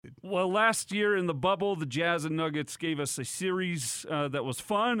Well, last year in the bubble, the Jazz and Nuggets gave us a series that was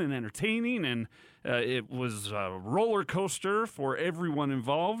fun and entertaining, and it was a roller coaster for everyone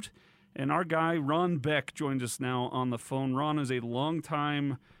involved. And our guy, Ron Beck, joined us now on the phone. Ron is a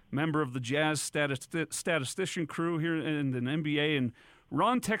longtime member of the Jazz statistician crew here in the NBA. And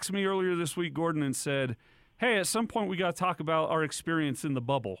Ron texted me earlier this week, Gordon, and said, hey, at some point we got to talk about our experience in the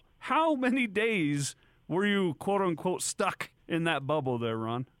bubble. How many days were you, quote-unquote, stuck in that bubble there,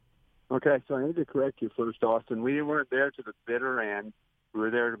 Ron? Okay, so I need to correct you first, Austin. We weren't there to the bitter end. We were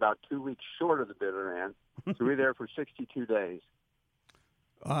there about 2 weeks short of the bitter end. So we were there for 62 days.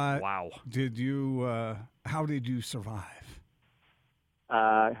 Wow. Did you? How did you survive?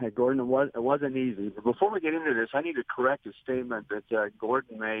 Hey, Gordon, it wasn't easy. But before we get into this, I need to correct a statement that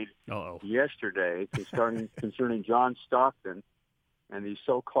Gordon made yesterday concerning John Stockton and the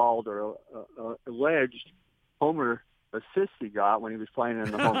so-called or alleged homer assist he got when he was playing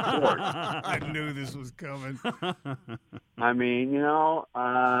in the home court. I knew this was coming. I mean,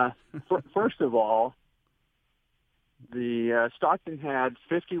 first of all, the Stockton had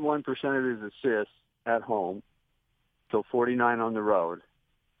 51% of his assists at home, so 49 on the road.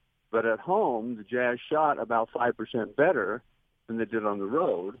 But at home, the Jazz shot about 5% better than they did on the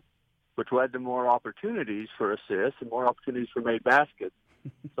road, which led to more opportunities for assists and more opportunities for made baskets.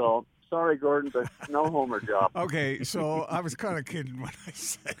 So, sorry, Gordon, but no homer job. Okay, so I was kind of kidding when I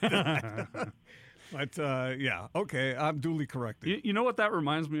said that. But, yeah, okay, I'm duly corrected. You know what that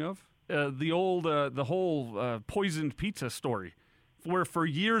reminds me of? The whole poisoned pizza story, where for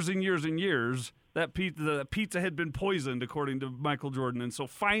years and years and years, the pizza had been poisoned, according to Michael Jordan. And so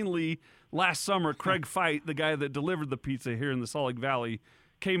finally, last summer, Craig Feit, the guy that delivered the pizza here in the Salt Lake Valley,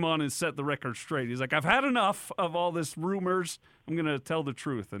 came on and set the record straight. He's like, I've had enough of all this rumors. I'm going to tell the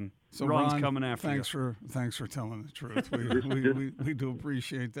truth. And so Ron's Ron, coming after thanks you. Thanks for telling the truth. We do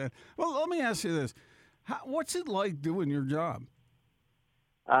appreciate that. Well, let me ask you this. What's it like doing your job?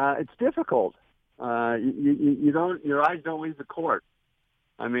 It's difficult. Your eyes don't leave the court.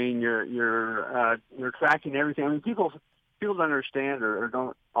 I mean, you're tracking everything. I mean, people don't understand or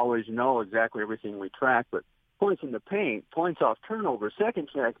don't always know exactly everything we track, but points in the paint, points off turnover, second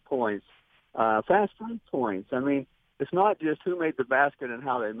check points, fast break points. I mean, it's not just who made the basket and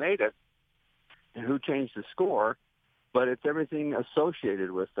how they made it and who changed the score, but it's everything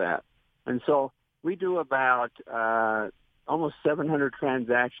associated with that. And so we do about almost 700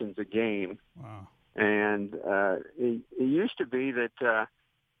 transactions a game. Wow. And it used to be that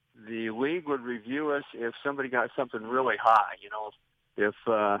the league would review us if somebody got something really high. If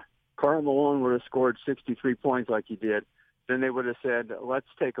Karl Malone would have scored 63 points like he did, then they would have said, let's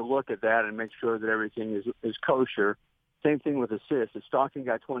take a look at that and make sure that everything is kosher. Same thing with assists. If Stockton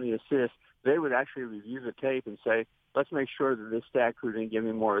got 20 assists, they would actually review the tape and say, let's make sure that this stat crew didn't give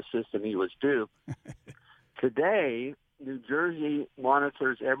me more assists than he was due. Today, New Jersey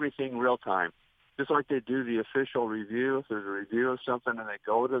monitors everything real time, just like they do the official review. If there's a review of something and they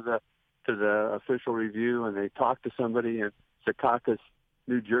go to the official review and they talk to somebody in Secaucus,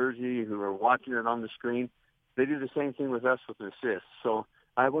 New Jersey, who are watching it on the screen, they do the same thing with us with assists. So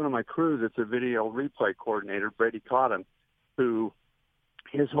I have one of my crew that's a video replay coordinator, Brady Cotton, who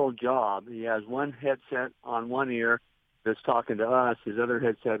his whole job, he has one headset on one ear that's talking to us. His other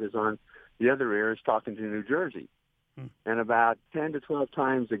headset is on the other ear is talking to New Jersey. And about 10 to 12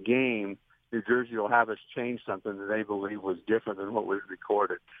 times a game, New Jersey will have us change something that they believe was different than what was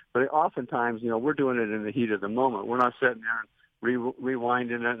recorded. But oftentimes, we're doing it in the heat of the moment. We're not sitting there and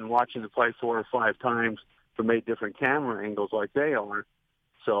rewinding it and watching the play 4 or 5 times from 8 different camera angles like they are.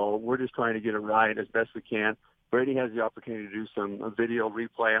 So we're just trying to get it right as best we can. Brady has the opportunity to do some video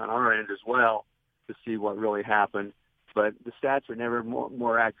replay on our end as well to see what really happened. But the stats are never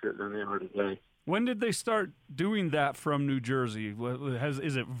more accurate than they are today. When did they start doing that from New Jersey?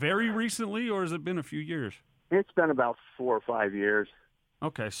 Is it very recently, or has it been a few years? It's been about 4 or 5 years.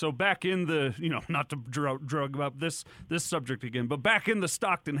 Okay, so back in the, not to drug up this subject again, but back in the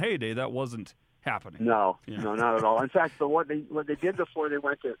Stockton heyday, that wasn't happening. No, not at all. In fact, but what they did before they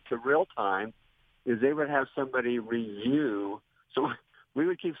went to real time is they would have somebody review. So we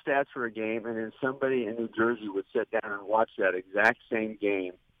would keep stats for a game, and then somebody in New Jersey would sit down and watch that exact same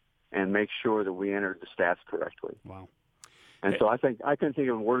game and make sure that we entered the stats correctly. Wow. And so I couldn't think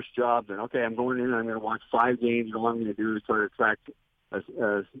of a worse job than, okay, I'm going in and I'm going to watch 5 games, and all I'm going to do is try to track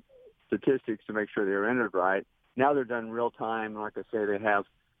statistics to make sure they're entered right. Now they're done real time. Like I say, they have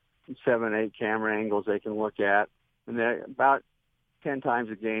 7, 8 camera angles they can look at. And then about 10 times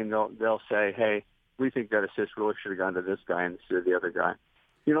a game, they'll say, hey, we think that assist really should have gone to this guy instead of the other guy.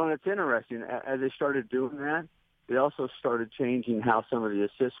 And it's interesting. As they started doing that, they also started changing how some of the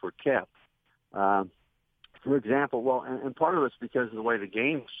assists were kept. For example, and part of it's because of the way the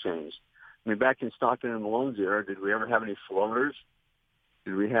game's changed. I mean, back in Stockton and Malone's era, did we ever have any floaters?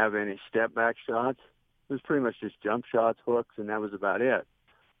 Did we have any step-back shots? It was pretty much just jump shots, hooks, and that was about it.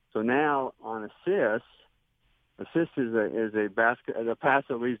 So now on assist is a basket, a pass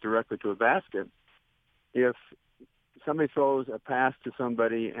that leads directly to a basket. If somebody throws a pass to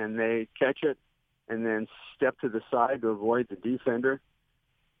somebody and they catch it and then step to the side to avoid the defender,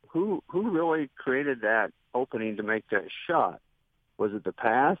 who really created that opening to make that shot? Was it the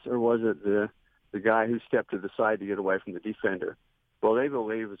pass, or was it the guy who stepped to the side to get away from the defender? Well, they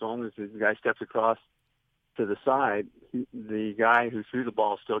believe as long as the guy steps across to the side, the guy who threw the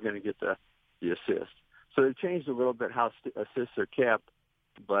ball is still going to get the assist. So they've changed a little bit how assists are kept,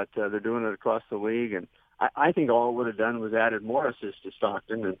 but they're doing it across the league. And I think all it would have done was added more assists to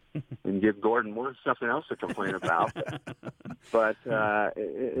Stockton and give Gordon more something else to complain about. But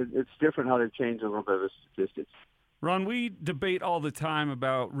it's different how they've changed a little bit of the statistics. Ron, we debate all the time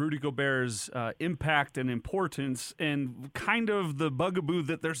about Rudy Gobert's impact and importance, and kind of the bugaboo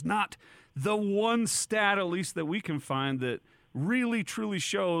that there's not the one stat, at least that we can find, that really truly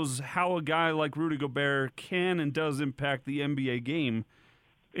shows how a guy like Rudy Gobert can and does impact the NBA game.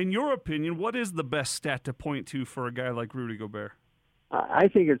 In your opinion, what is the best stat to point to for a guy like Rudy Gobert? I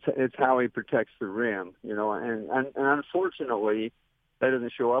think it's how he protects the rim, and unfortunately, that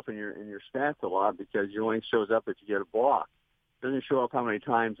doesn't show up in your stats a lot because it only shows up if you get a block. It doesn't show up how many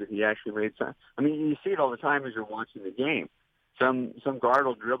times that he actually made some. I mean, you see it all the time as you're watching the game. Some guard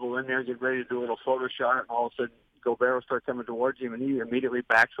will dribble in there, get ready to do a little floater shot, and all of a sudden Gobert will start coming towards him, and he immediately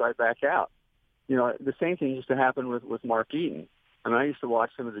backs right back out. The same thing used to happen with Mark Eaton. I mean, I used to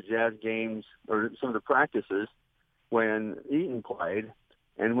watch some of the Jazz games or some of the practices when Eaton played,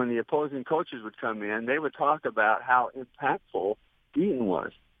 and when the opposing coaches would come in, they would talk about how impactful Eaton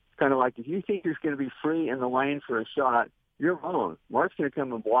was. It's kind of like, if you think you're going to be free in the lane for a shot, you're wrong. Mark's going to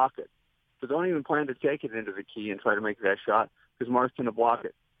come and block it. So don't even plan to take it into the key and try to make that shot because Mark's going to block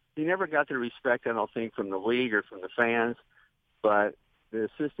it. He never got the respect, I don't think, from the league or from the fans, but the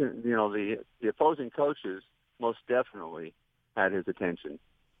assistant, the opposing coaches most definitely had his attention.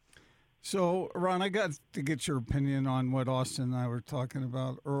 So, Ron, I got to get your opinion on what Austin and I were talking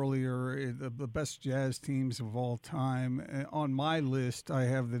about earlier, the best Jazz teams of all time. On my list, I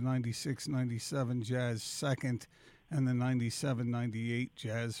have the 96-97 Jazz second and the 97-98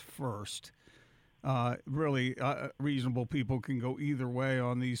 Jazz first. Really, reasonable people can go either way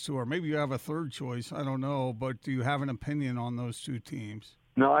on these two, or maybe you have a third choice. I don't know, but do you have an opinion on those two teams?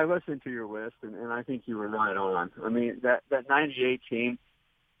 No, I listened to your list, and I think you were right on. I mean, that 98 team,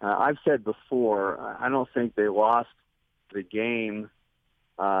 I've said before, I don't think they lost the game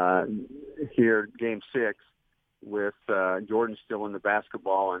here, Game 6, with Jordan still in the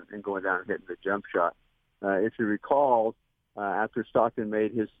basketball and going down and hitting the jump shot. If you recall, after Stockton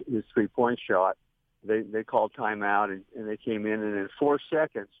made his three-point shot, they called timeout, and they came in, and in 4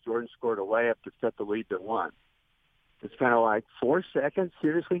 seconds, Jordan scored a layup to set the lead to 1. It's kind of like, 4 seconds?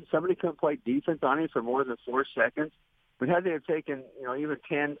 Seriously? Somebody couldn't play defense on him for more than 4 seconds? But had they have taken, even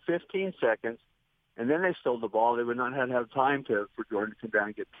 10, 15 seconds, and then they stole the ball, they would not have time for Jordan to come down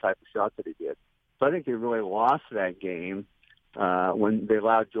and get the type of shot that he did. So I think they really lost that game when they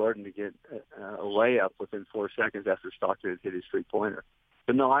allowed Jordan to get a layup within 4 seconds after Stockton had hit his three-pointer.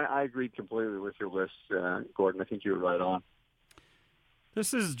 But no, I agreed completely with your list, Gordon. I think you were right on.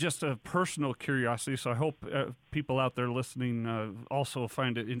 This is just a personal curiosity, so I hope people out there listening also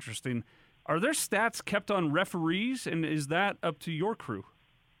find it interesting. Are there stats kept on referees, and is that up to your crew?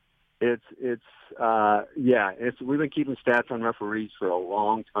 We've been keeping stats on referees for a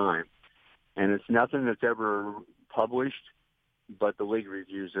long time, and it's nothing that's ever published, but the league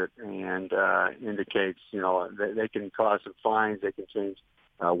reviews it and indicates, they can cause some fines, they can change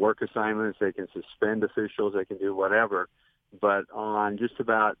work assignments, they can suspend officials, they can do whatever. But on just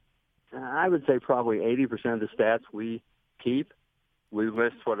about, I would say probably 80% of the stats we keep, we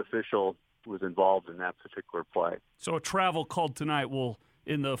list what official was involved in that particular play. So a travel called tonight will,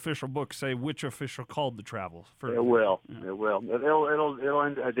 in the official book, say which official called the travel. It will. Yeah. It will. It'll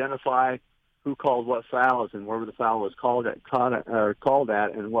identify who called what fouls and where the foul was called at,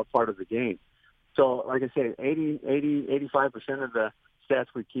 and what part of the game. So, like I say, 85% of the stats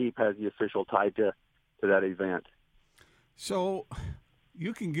we keep has the official tied to that event. So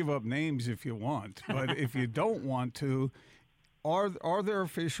you can give up names if you want, but if you don't want to, are there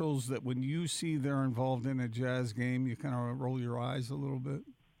officials that when you see they're involved in a Jazz game, you kind of roll your eyes a little bit?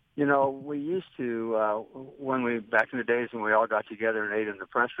 We used to, back in the days when we all got together and ate in the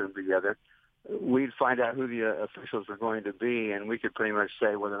press room together, we'd find out who the officials were going to be, and we could pretty much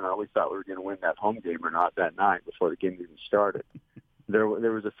say whether or not we thought we were going to win that home game or not that night before the game even started. There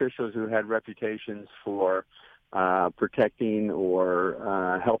was officials who had reputations for protecting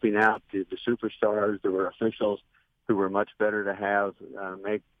or helping out the superstars. There were officials who were much better to have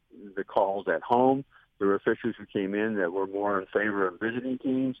make the calls at home. There were officials who came in that were more in favor of visiting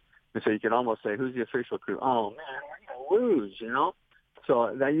teams. And so you could almost say, who's the official crew? Oh, man, we're going to lose, you know?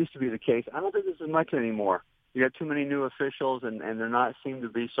 So that used to be the case. I don't think this is much anymore. You got too many new officials, and they're not seem to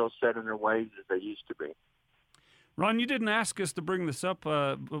be so set in their ways as they used to be. Ron, you didn't ask us to bring this up,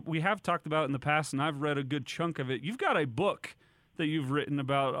 but we have talked about it in the past, and I've read a good chunk of it. You've got a book that you've written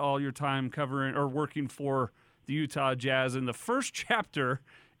about all your time covering or working for the Utah Jazz, and the first chapter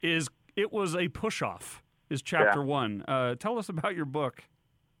is It Was a Push-Off, is chapter 1. Tell us about your book.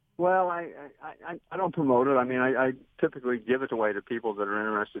 Well, I don't promote it. I mean, I typically give it away to people that are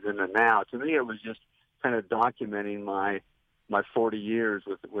interested in it now. To me, it was just kind of documenting my 40 years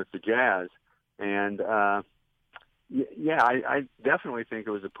with the Jazz, and I definitely think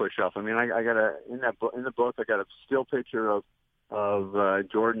it was a push-off. I mean, I got in the book I got a still picture of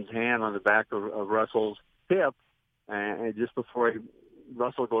Jordan's hand on the back of Russell's hip, and just before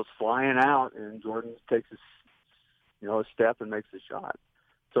Russell goes flying out, and Jordan takes a step and makes a shot.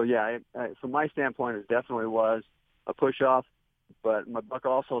 So, from my standpoint, it definitely was a push-off. But my book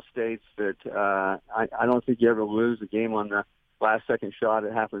also states that I don't think you ever lose a game on the last-second shot.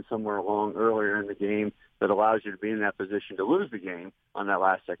 It happens somewhere along earlier in the game that allows you to be in that position to lose the game on that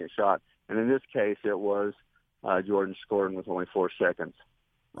last-second shot. And in this case, it was Jordan scoring with only 4 seconds.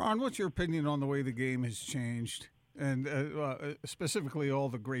 Ron, what's your opinion on the way the game has changed? And specifically all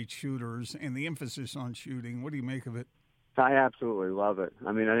the great shooters and the emphasis on shooting. What do you make of it? I absolutely love it.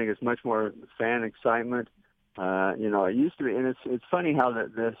 I mean, I think it's much more fan excitement. It used to be, and it's funny how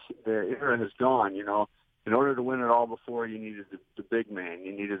the era has gone. You know, in order to win it all before, you needed the big man.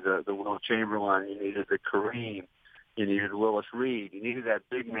 You needed the Will Chamberlain. You needed the Kareem. You needed Willis Reed. You needed that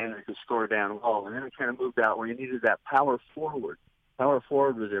big man that could score down low. And then it kind of moved out where you needed that power forward. Power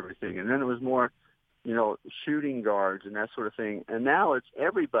forward was everything. And then it was more, shooting guards and that sort of thing. And now it's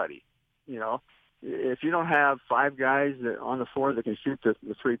everybody. You know, if you don't have 5 guys on the floor that can shoot the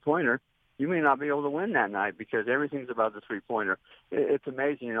three-pointer, you may not be able to win that night because everything's about the three-pointer. It's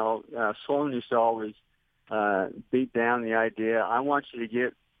amazing. Sloan used to always beat down the idea, I want you to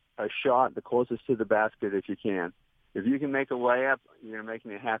get a shot the closest to the basket if you can. If you can make a layup, you're going to make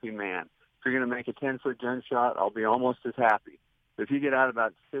me a happy man. If you're going to make a 10-foot jump shot, I'll be almost as happy. If you get out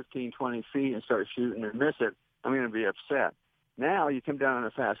about 15, 20 feet and start shooting and miss it, I'm going to be upset. Now you come down on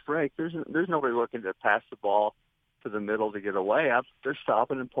a fast break, there's nobody looking to pass the ball to the middle to get a layup. They're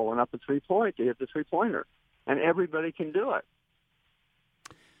stopping and pulling up a three-point to hit the three-pointer. And everybody can do it.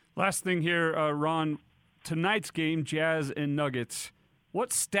 Last thing here, Ron, tonight's game, Jazz and Nuggets,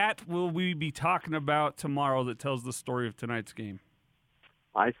 what stat will we be talking about tomorrow that tells the story of tonight's game?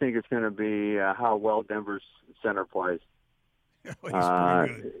 I think it's going to be how well Denver's center plays. He's pretty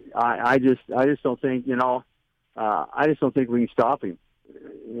good. I just don't think, I just don't think we can stop him.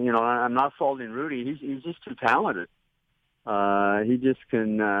 I'm not faulting Rudy. He's just too talented. He just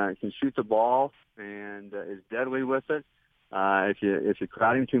can shoot the ball and is deadly with it. If you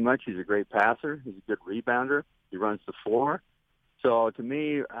crowd him too much, he's a great passer. He's a good rebounder. He runs the floor. So to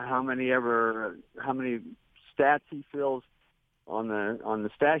me, how many stats he fills on the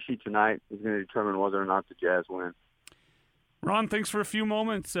stat sheet tonight is going to determine whether or not the Jazz win. Ron, thanks for a few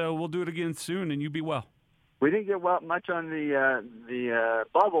moments. We'll do it again soon, and you be well. We didn't get much on the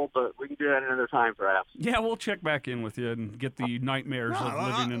bubble, but we can do that another time, perhaps. Yeah, we'll check back in with you and get the nightmares of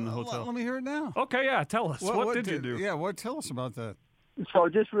living in the hotel. Let me hear it now. Okay, yeah, tell us. What did you do? Yeah, tell us about that. So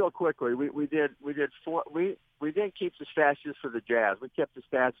just real quickly, we didn't keep the stats just for the Jazz. We kept the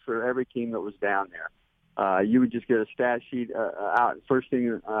stats for every team that was down there. You would just get a stat sheet out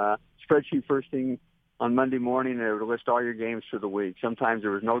spreadsheet first thing on Monday morning, and it would list all your games for the week. Sometimes there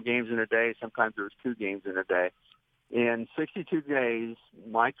was no games in a day. Sometimes there was 2 games in a day. In 62 days,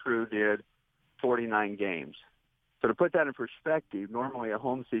 my crew did 49 games. So to put that in perspective, normally a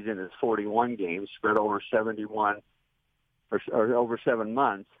home season is 41 games spread over 71 or over 7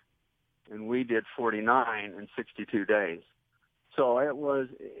 months, and we did 49 in 62 days. So it was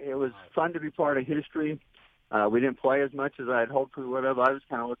fun to be part of history. We didn't play as much as I had hoped we would have. I was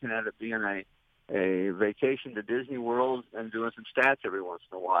kind of looking at it being a vacation to Disney World and doing some stats every once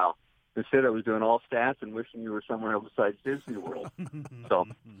in a while. Instead, I was doing all stats and wishing you were somewhere besides Disney World.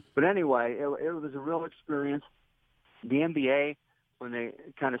 But anyway, it was a real experience. The NBA, when they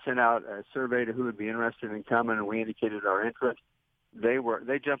kind of sent out a survey to who would be interested in coming, and we indicated our interest,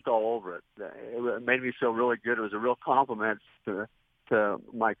 they jumped all over it. It made me feel really good. It was a real compliment to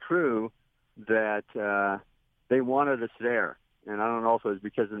my crew that they wanted us there. And I don't know if it was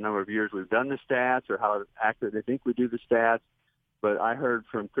because of the number of years we've done the stats or how accurate they think we do the stats, but I heard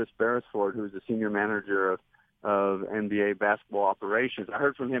from Chris Beresford, who's the senior manager of NBA basketball operations. I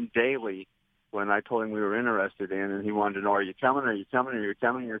heard from him daily when I told him we were interested in, and he wanted to know, are you coming, are you coming, are you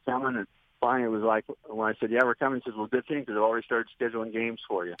coming, you're coming? And finally it was like, when I said, yeah, we're coming, he says, well, good thing, because I've already started scheduling games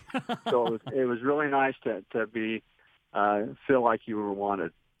for you. So it was really nice to be feel like you were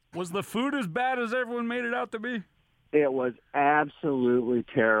wanted. Was the food as bad as everyone made it out to be? It was absolutely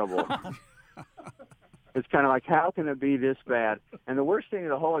terrible. It's kind of like, how can it be this bad? And the worst thing of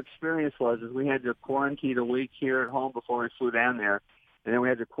the whole experience was we had to quarantine a week here at home before we flew down there, and then we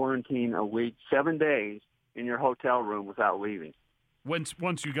had to quarantine a week, 7 days, in your hotel room without leaving. Once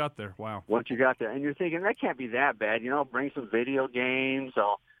you got there, wow. Once you got there, and you're thinking that can't be that bad. Bring some video games.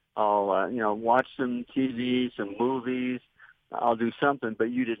 I'll watch some TV, some movies. I'll do something. But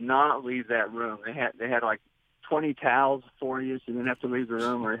you did not leave that room. They had like 20 towels for you, so you didn't have to leave the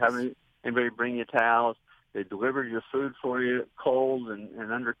room or have anybody bring you towels. They delivered your food for you, cold and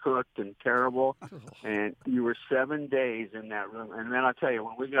undercooked and terrible. And you were 7 days in that room. And then I'll tell you,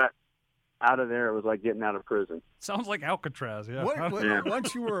 when we got out of there, it was like getting out of prison. Sounds like Alcatraz, yeah. Yeah.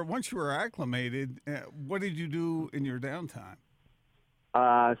 Once you were acclimated, what did you do in your downtime?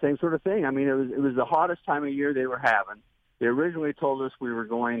 Same sort of thing. I mean, it was the hottest time of year they were having. They originally told us we were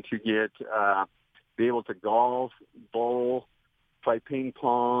going to be able to golf, bowl, play ping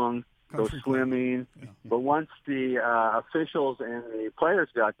pong, go swimming. Yeah. But once the officials and the players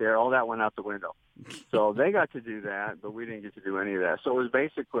got there, all that went out the window. So they got to do that, but we didn't get to do any of that. So it was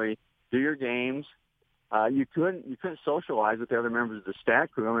basically do your games. You couldn't socialize with the other members of the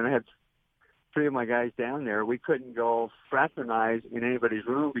stat crew. I mean, I had 3 of my guys down there. We couldn't go fraternize in anybody's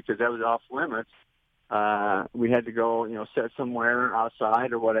room because that was off limits. We had to go, sit somewhere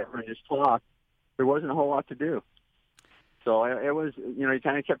outside or whatever and just talk. There wasn't a whole lot to do. So it was, you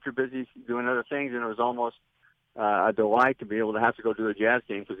kind of kept you busy doing other things, and it was almost a delight to be able to have to go do a Jazz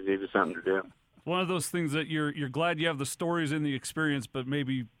game because it gave you something to do. One of those things that you're glad you have the stories and the experience, but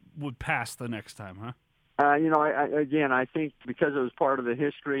maybe would pass the next time, huh? I think because it was part of the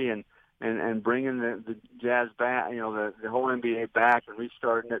history and bringing the Jazz back, the whole NBA back and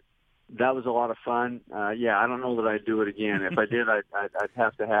restarting it, that was a lot of fun. I don't know that I'd do it again. If I did, I'd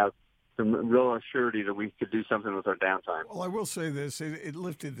have to have some real surety that we could do something with our downtime. Well, I will say this. It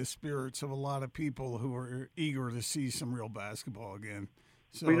lifted the spirits of a lot of people who were eager to see some real basketball again.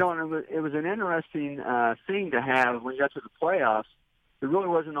 So, it was an interesting thing to have when you got to the playoffs. There really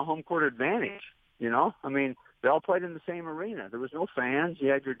wasn't a home court advantage, I mean, they all played in the same arena. There was no fans. You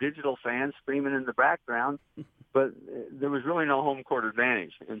had your digital fans screaming in the background, but there was really no home court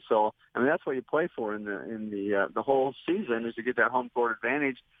advantage. And so, I mean, that's what you play for in the whole season is to get that home court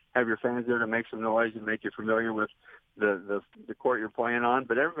advantage, have your fans there to make some noise and make you familiar with the court you're playing on.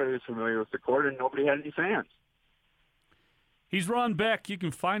 But everybody was familiar with the court, and nobody had any fans. He's Ron Beck. You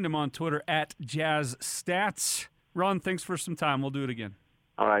can find him on Twitter at JazzStats. Ron, thanks for some time. We'll do it again.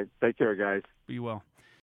 All right. Take care, guys. Be well.